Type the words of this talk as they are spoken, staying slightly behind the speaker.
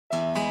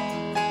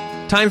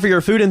Time for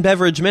your Food and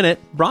Beverage Minute,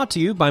 brought to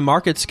you by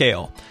Market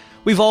Scale.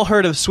 We've all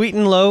heard of Sweet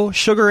and Low,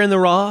 Sugar in the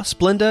Raw,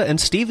 Splenda, and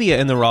Stevia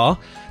in the Raw.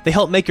 They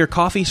help make your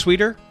coffee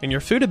sweeter and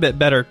your food a bit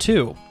better,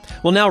 too.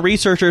 Well, now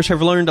researchers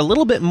have learned a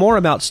little bit more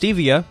about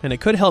stevia, and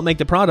it could help make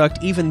the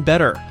product even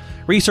better.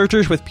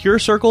 Researchers with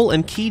PureCircle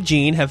and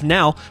KeyGene have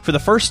now, for the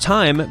first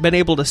time, been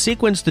able to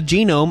sequence the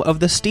genome of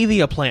the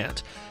stevia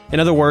plant. In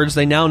other words,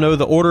 they now know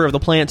the order of the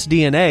plant's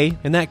DNA,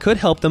 and that could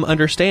help them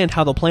understand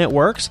how the plant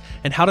works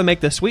and how to make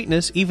the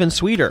sweetness even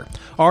sweeter.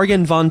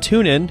 Arjen van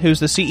Tunen, who's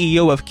the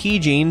CEO of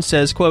KeyGene,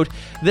 says, quote,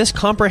 "This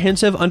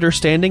comprehensive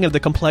understanding of the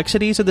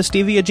complexities of the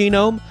stevia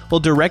genome will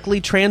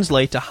directly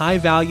translate to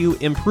high-value,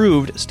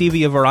 improved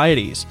stevia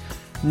varieties.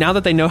 Now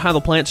that they know how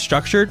the plant's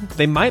structured,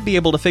 they might be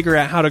able to figure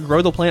out how to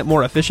grow the plant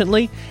more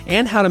efficiently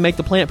and how to make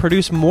the plant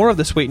produce more of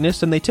the sweetness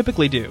than they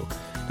typically do."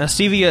 Now,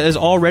 stevia is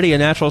already a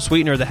natural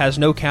sweetener that has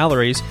no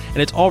calories,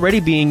 and it's already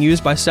being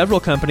used by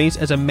several companies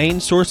as a main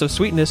source of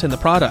sweetness in the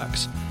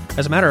products.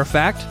 As a matter of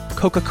fact,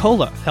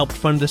 Coca-Cola helped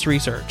fund this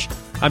research.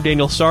 I'm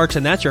Daniel Starks,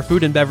 and that's your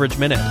Food and Beverage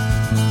Minute.